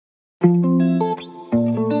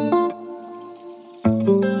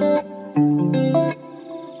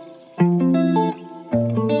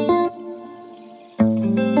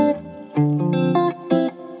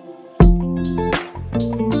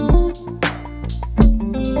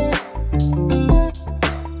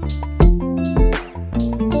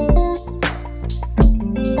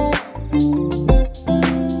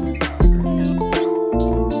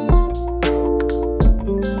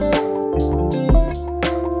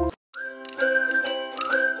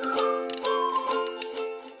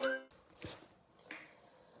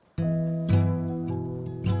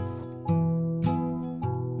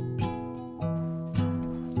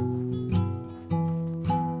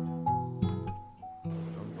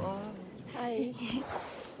morning.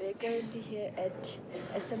 We're currently here at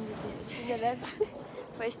assembly. This is FINA rep,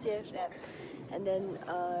 first year rep. And then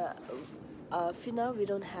FINA, we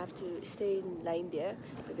don't have to stay in line there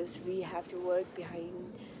because we have to work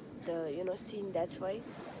behind the scene. That's why.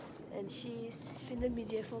 And she's FINA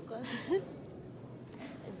media focus.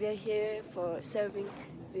 And we are here for serving.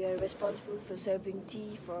 We are responsible for serving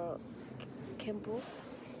tea for Kempo.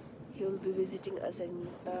 He will be visiting us and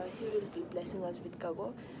he will be blessing us with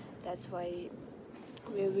kago. That's why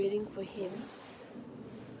we're waiting for him.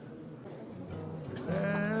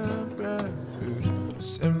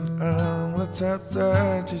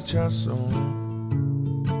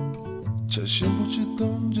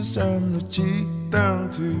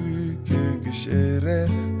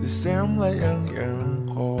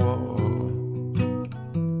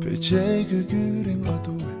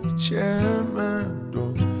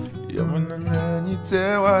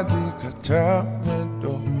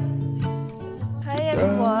 Hi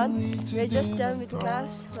everyone, we're just done with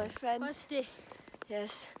class, my friends. First day.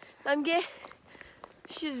 Yes. Namge,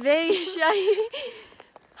 she's very shy.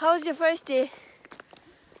 How was your first day?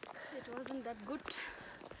 It wasn't that good.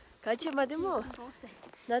 Kachi Madimo.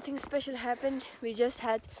 Nothing special happened. We just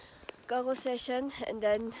had kago session and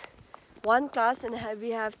then one class, and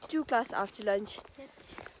we have 2 classes after lunch.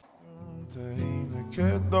 Hi,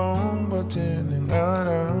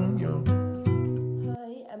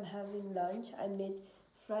 I'm having lunch. I made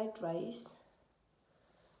fried rice.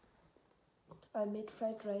 And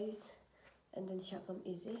then shakam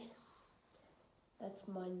easy. That's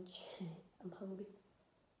munch. I'm hungry.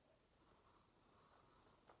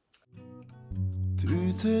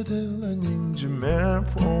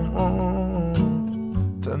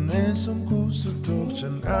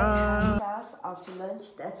 Class after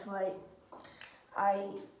lunch. That's why I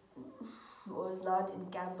was not in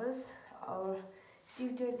campus. Our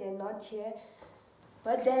tutor, they're not here.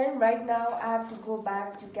 But then right now I have to go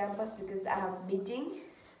back to campus because I have meeting.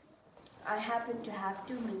 I happen to have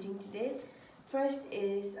 2 meetings today. First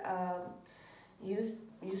is you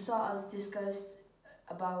saw us discuss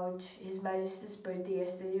about His Majesty's birthday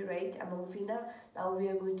yesterday, right? Among FINA. Now we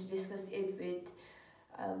are going to discuss it with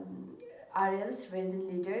RLs, resident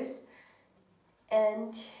leaders,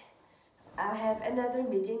 and I have another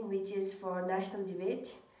meeting which is for national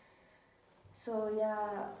debate. So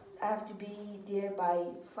yeah, I have to be there by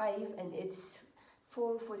 5 and it's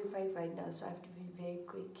 4:45 right now, so I have to be very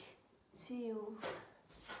quick. See you.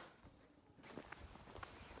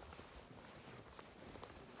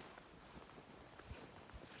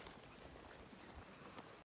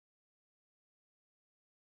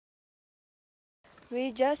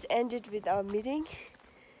 We just ended with our meeting.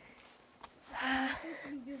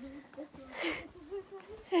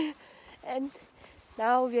 And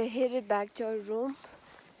now we are headed back to our room.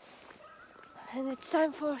 And it's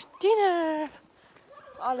time for dinner.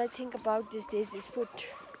 All I think about these days is food.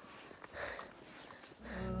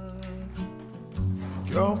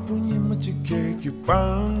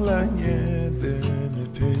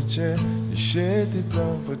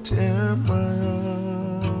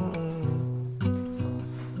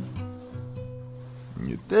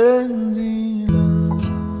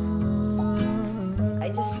 I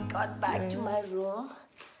just got back to my room.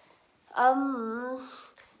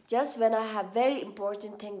 Just when I have very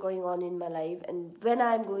important thing going on in my life and when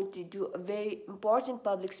I'm going to do a very important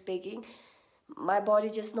public speaking, my body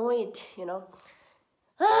just know it,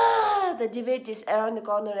 the debate is around the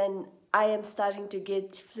corner and I am starting to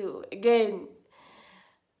get flu again.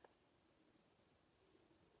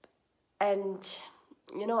 And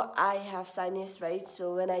I have sinus, right?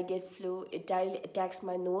 So when I get flu, it directly attacks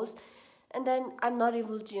my nose, and then I'm not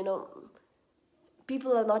able to,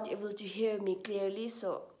 people are not able to hear me clearly.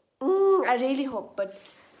 So I really hope, but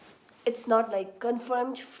it's not like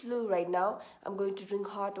confirmed flu right now. I'm going to drink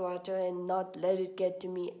hot water and not let it get to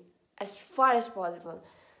me as far as possible.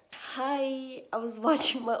 Hi, I was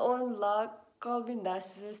watching my own vlog. Call me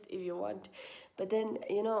narcissist if you want, but then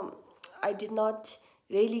I did not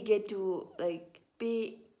really get to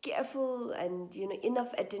pay careful and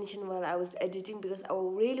enough attention while I was editing, because I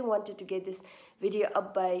really wanted to get this video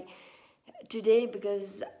up by today,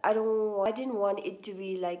 because I didn't want it to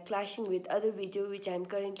be clashing with other video which I'm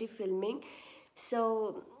currently filming.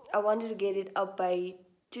 So I wanted to get it up by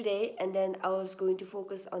today, and then I was going to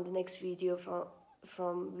focus on the next video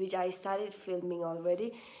from which I started filming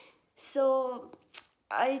already. So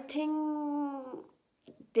I think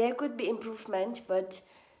there could be improvement, but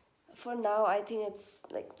for now I think it's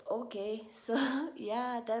okay. So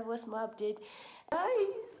yeah, that was my update.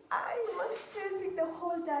 Guys, I was filming the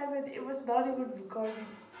whole time and it was not even recording.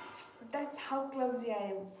 That's how clumsy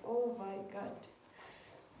I am. Oh my god.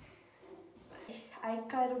 I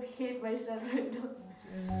kind of hate myself right now.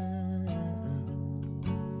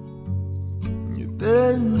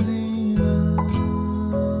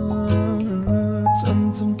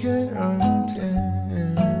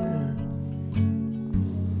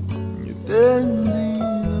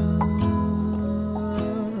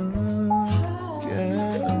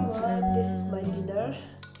 Everyone, this is my dinner.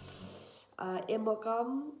 Emakam.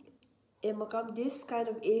 This kind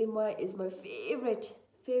of ema is my favorite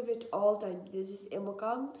all time. This is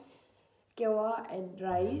emakam, kewa, and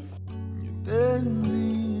rice.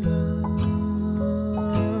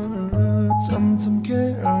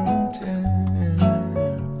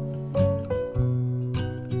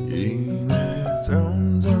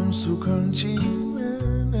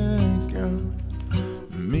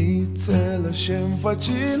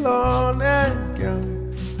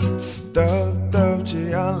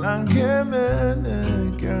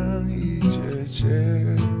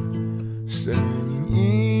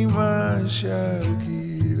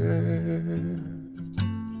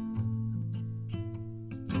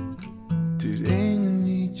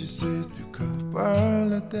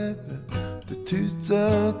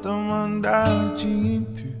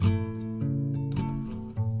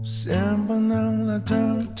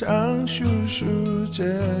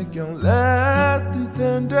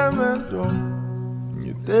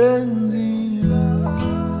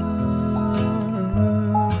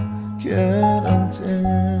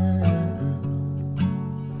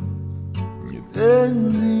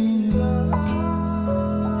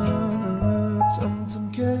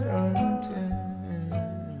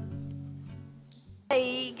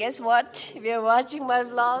 Hey, guess what? We are watching my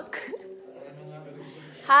vlog.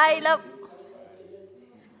 Hi, love.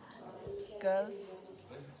 Girls.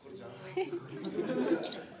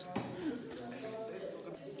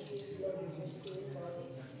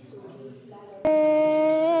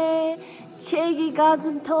 Chegi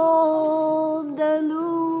gazın tondalu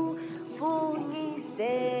bungi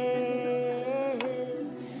sen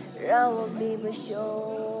rawami basho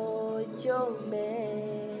jome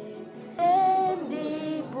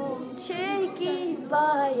endi bum chegi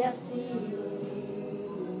bayasi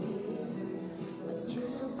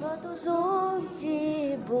chukato zonji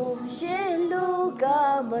bum shelu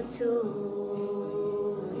gamatsu.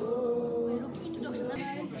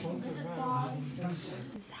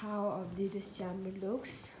 This is how our latest chamber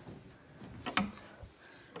looks,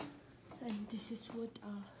 and this is what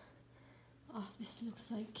our office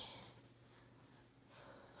looks like,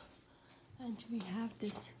 and we have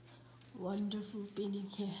this wonderful painting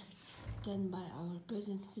here done by our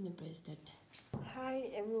present FINA president. Hi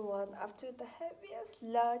everyone, after the heaviest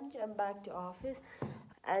lunch I'm back to office,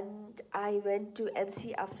 and I went to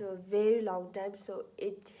NC after a very long time, so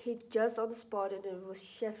it hit just on the spot and it was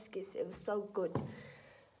chef's kiss. It was so good.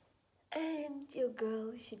 And your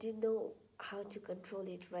girl, she didn't know how to control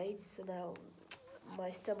it, right? So now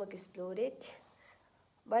my stomach exploded.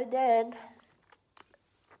 But then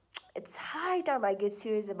it's high time I get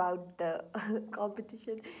serious about the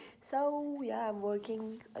competition. So yeah, I'm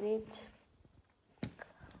working on it.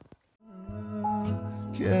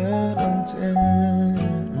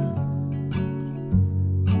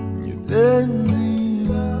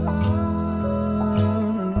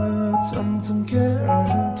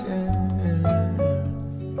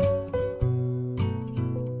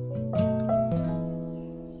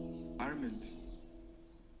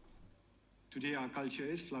 Today our culture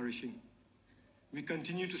is flourishing. We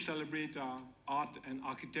continue to celebrate our art and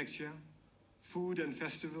architecture, food and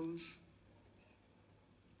festivals.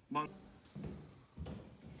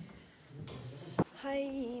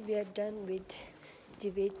 Hi, we are done with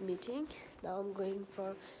debate meeting. Now I'm going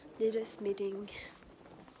for leaders meeting.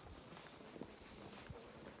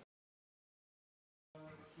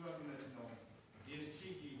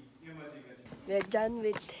 We are done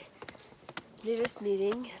with leaders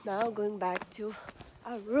meeting. Now going back to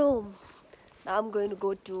our room. Now I'm going to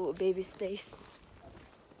go to baby's place.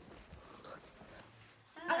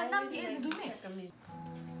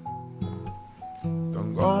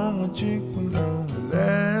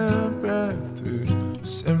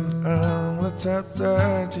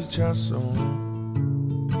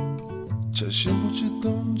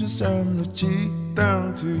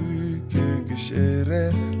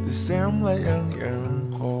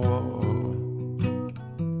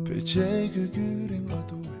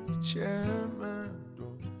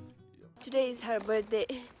 Today is her birthday.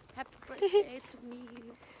 Happy birthday to me.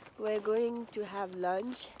 We're going to have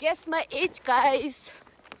lunch. Guess my age, guys.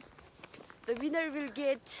 The winner will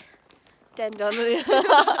get $10.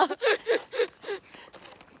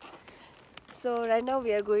 So right now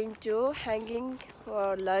we are going to hanging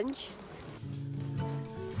for lunch.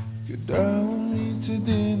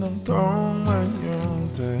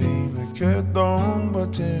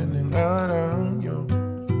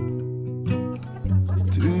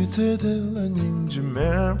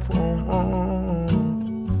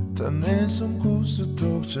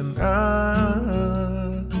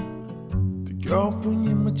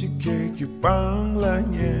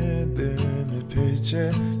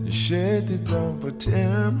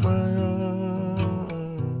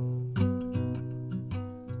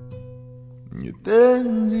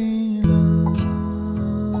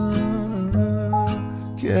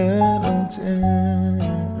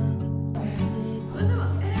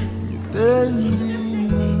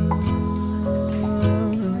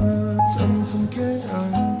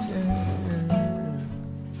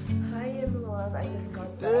 Hi everyone, I just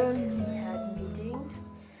got back. We had meeting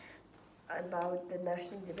about the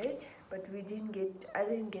national debate, but I didn't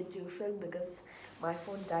get to film because my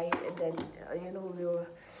phone died, and then we were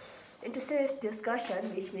into serious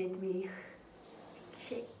discussion which made me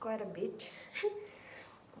shake quite a bit.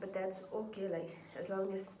 But that's okay, like as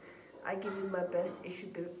long as I give it my best, it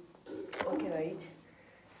should be okay, right?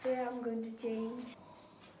 So yeah, I'm going to change.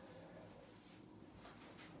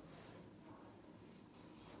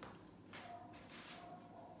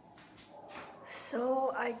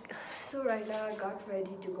 So right now I got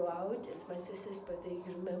ready to go out. It's my sister's birthday,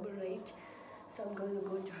 you remember, right? So I'm going to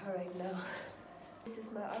go to her right now. This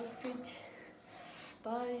is my outfit.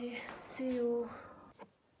 Bye. See you.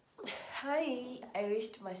 Hi. I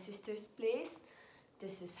reached my sister's place.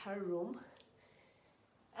 This is her room.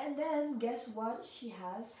 And then guess what she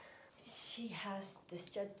has? She has this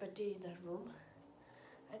Sherubtse in her room.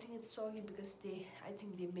 I think it's soggy because I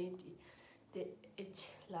think they made it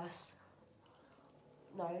last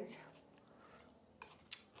night.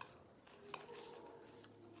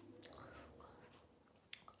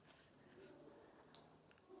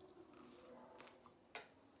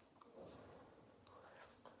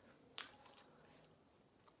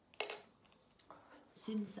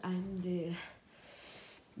 Since I'm the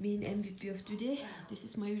main MVP of today, this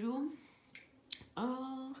is my room.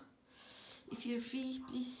 If you're free,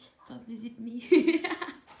 please come visit me.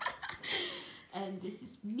 And this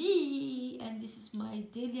is me, and this is my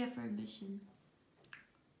daily affirmation.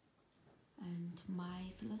 And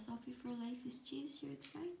my philosophy for life is chase your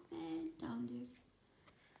excitement down there.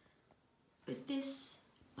 With this,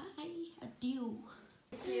 bye, adieu.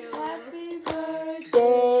 Happy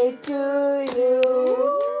birthday to you.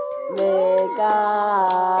 May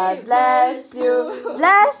God bless you,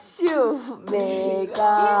 bless you. May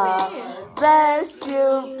God bless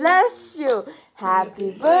you, bless you.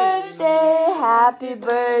 Happy birthday, happy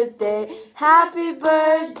birthday, happy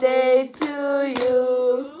birthday to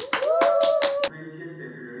you. 20th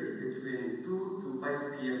February between 2 to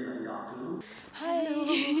 5 p.m. in the afternoon. Hi.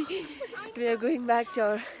 We are going back to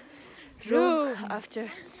our room after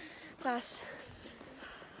class.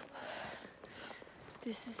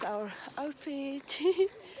 This is our outfit.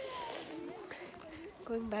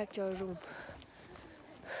 Going back to our room.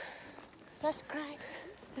 Subscribe.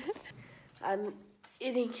 I'm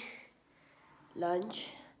eating lunch.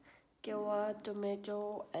 Kiwa,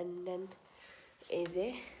 tomato, and then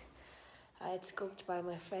eze. It's cooked by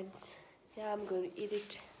my friends. Yeah, I'm going to eat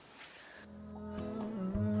it.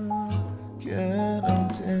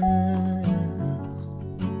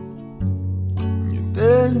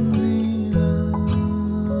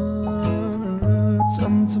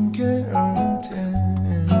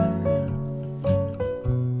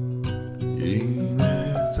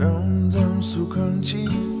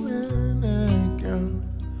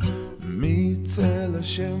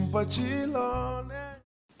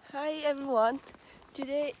 Hi everyone.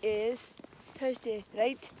 Today is Thursday,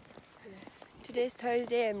 right? Yeah. Today is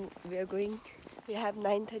Thursday and we have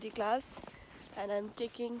 9:30 class, and I'm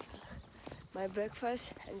taking my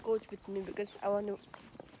breakfast and coach with me because I want to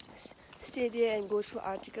stay there and go through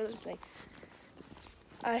articles. Like,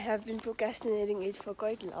 I have been procrastinating it for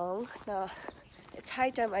quite long. Now it's high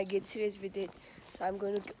time I get serious with it. So I'm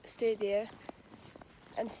going to stay there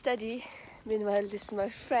and study. Meanwhile, this is my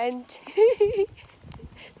friend.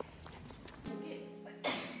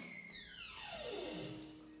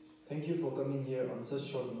 Thank you for coming here on such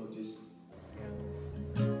short notice.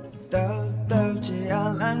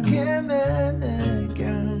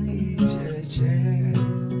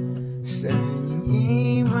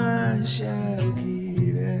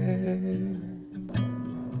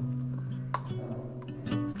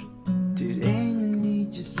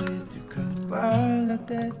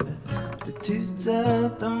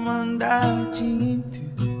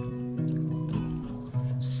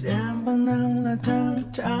 那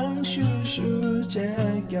常常叙述这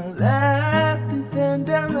样来的等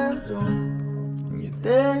待满足你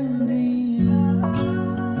的你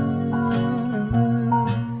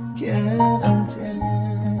Can't tell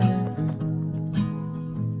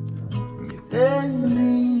你的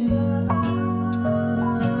你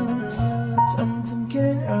怎怎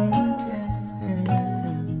can't tell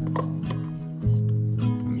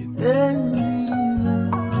你的你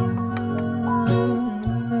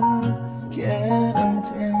Can't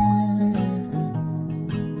tell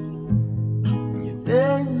你的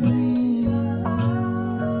你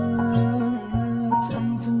怎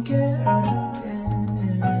怎 can't tell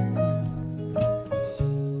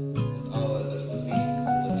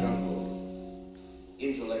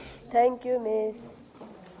Thank you, Miss.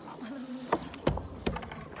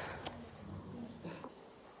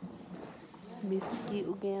 Miss ki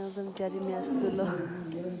ugaya zam jari me astulo.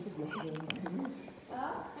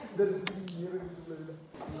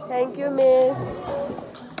 Thank you, Miss.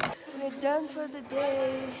 We're done for the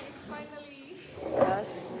day. Finally.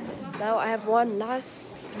 Yes. Now I have one last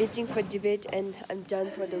meeting for debate and I'm done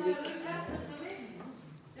for the week.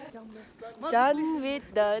 Done with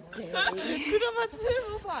the day.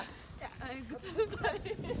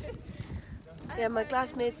 They are my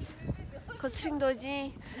classmates.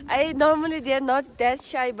 Normally they are not that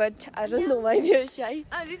shy, but I don't know why they are shy.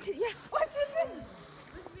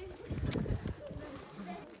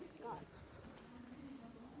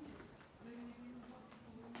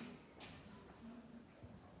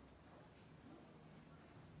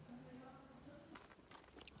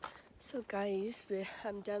 So guys,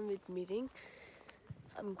 I'm done with meeting.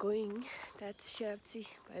 I'm going. That's Sherubtse,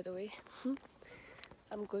 by the way.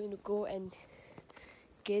 I'm going to go and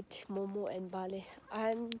get momo and bale.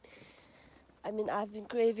 I've been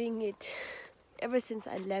craving it ever since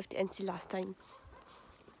I left NC last time.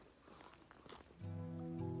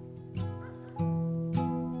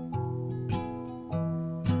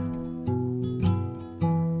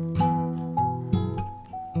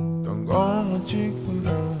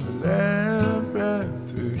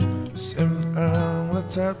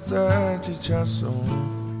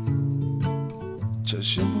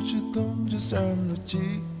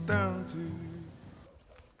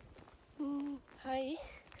 Hi,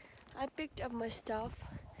 I picked up my stuff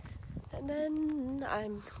and then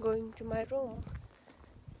I'm going to my room.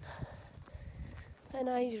 And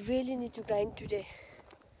I really need to grind today.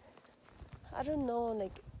 I don't know,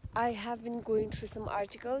 I have been going through some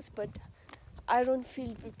articles, but I don't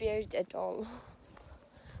feel prepared at all.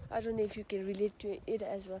 I don't know if you can relate to it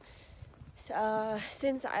as well.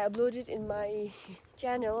 Since I uploaded in my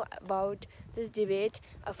channel about this debate,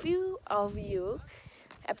 a few of you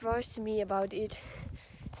approached me about it,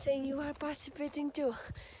 saying you are participating too.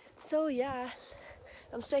 So yeah,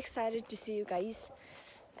 I'm so excited to see you guys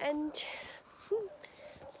and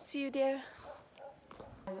see you there.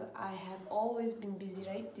 I have always been busy,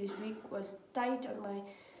 right? This week was tight on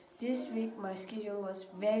this week my schedule was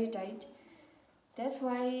very tight. That's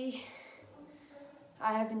why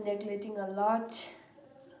I have been neglecting a lot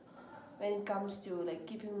when it comes to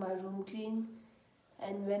keeping my room clean.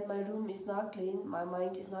 And when my room is not clean, my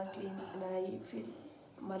mind is not clean and I feel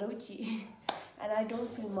marochi and I don't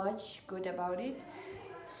feel much good about it.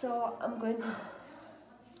 So I'm going to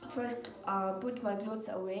first put my clothes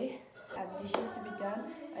away. I have dishes to be done.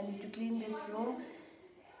 I need to clean this room,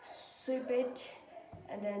 sweep it,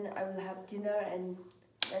 and then I will have dinner and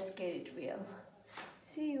let's get it real.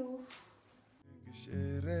 See you.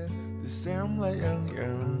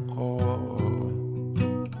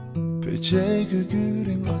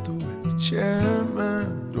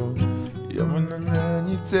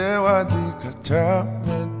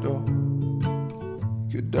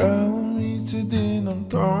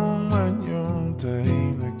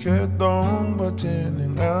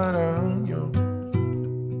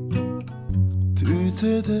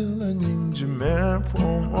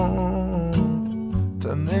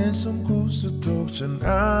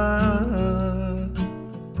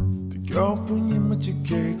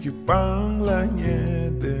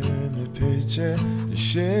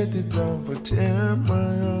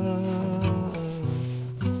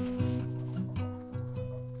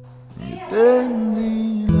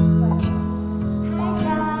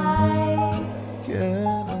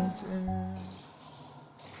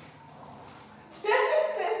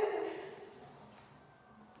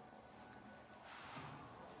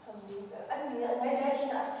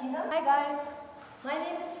 Hi guys, my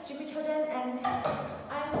name is Jimmy Choden and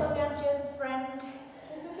I'm Soumyan's friend.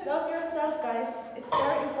 Love yourself guys, it's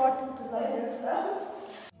very important to love yourself.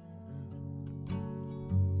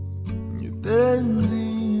 You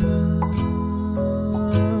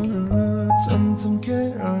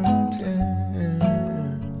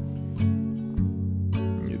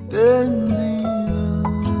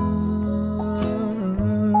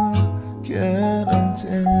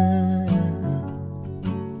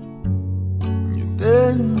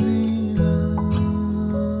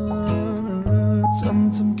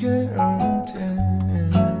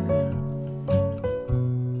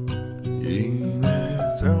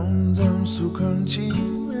점점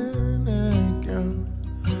수강지면 내겨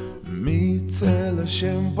밑에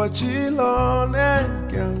심빠질러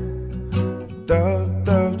내겨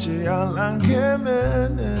답답지 않게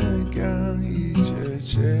내겨 이제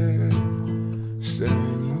제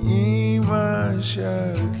생이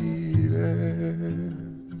마셔기래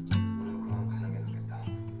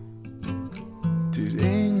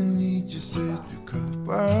Türeğinin iyicisi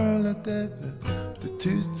tükaparla tepe De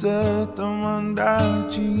tüte tamanda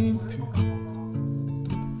cintu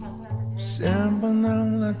Sen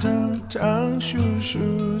banangla tang tang shu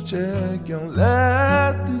shu Çekyang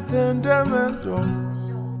la tüten demelo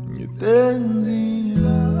Nüten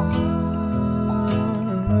zila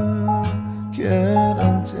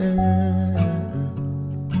Keram ten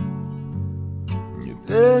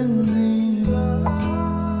Nüten zila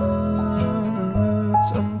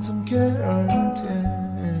Something can't tell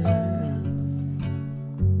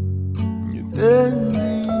You didn't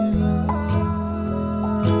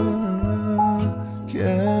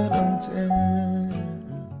can't tell.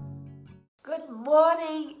 Good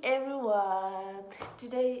morning, everyone.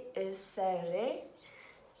 Today is Saturday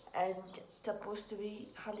and it's supposed to be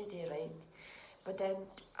holiday, right? But then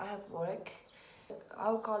I have work.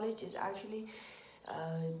 Our college is actually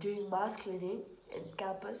doing mass cleaning in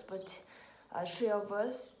campus, but 3 of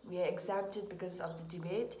us, we are exempted because of the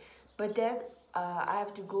debate. But then I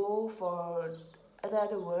have to go for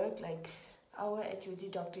another work, like our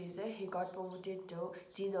HOD Dr. Isa, he got promoted to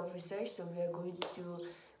Dean of Research, so we are going to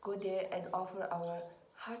go there and offer our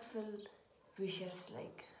heartfelt wishes,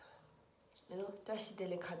 like, you know, Tashi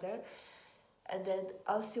Dele Khadar, and then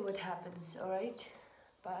I'll see what happens, alright?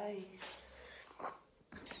 Bye.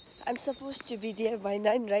 I'm supposed to be there by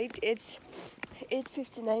 9, right? It's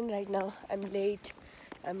 8:59 right now. I'm late.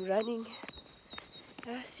 I'm running.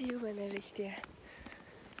 I'll see you when I reach there.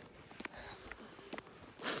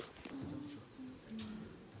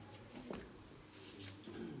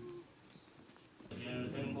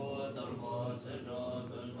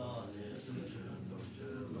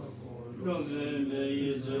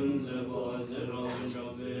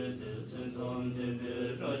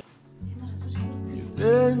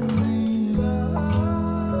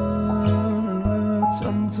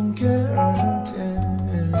 Something can't tell.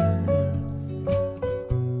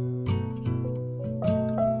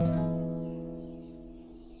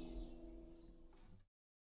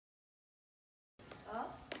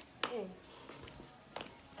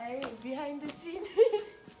 Hey, behind the scene.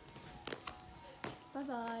 Bye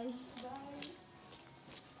bye.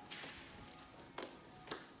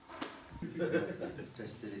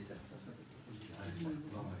 Just listen.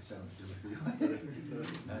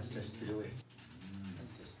 That's just the way.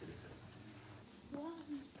 That's just listen.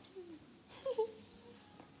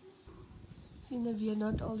 FINA, we are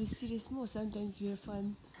not always serious mode. Sometimes we are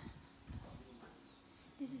fun.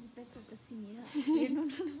 This is better the senior. We're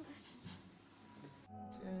not.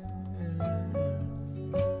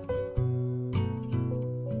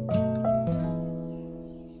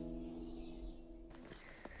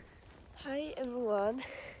 Hi everyone,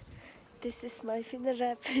 this is my FINA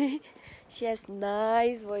rap. She has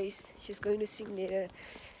nice voice. She's going to sing later.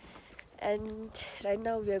 And right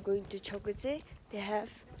now we are going to Sherubtse. They have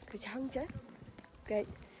right?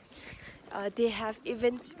 They have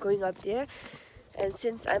event going up there. And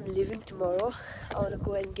since I'm leaving tomorrow, I want to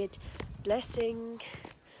go and get blessing.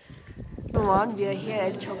 Everyone, we are here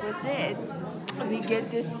at Sherubtse and we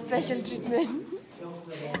get this special treatment.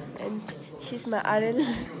 And she's my RL.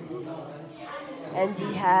 And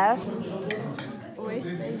we have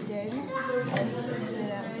Vice President and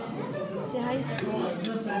Shedra. Say hi.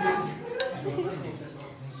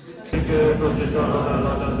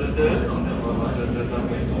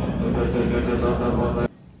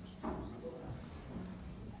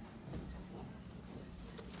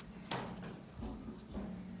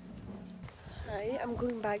 Hi, I'm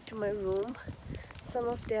going back to my room. Some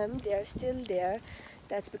of them, they are still there.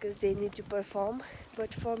 That's because they need to perform.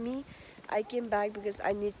 But for me, I came back because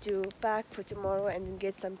I need to pack for tomorrow and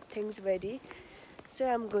get some things ready. So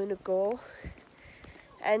I'm going to go.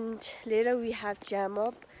 And later we have jam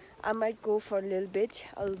up. I might go for a little bit.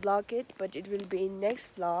 I'll vlog it, but it will be in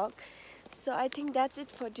next vlog. So I think that's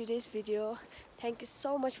it for today's video. Thank you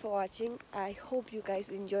so much for watching. I hope you guys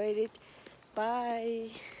enjoyed it.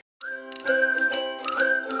 Bye.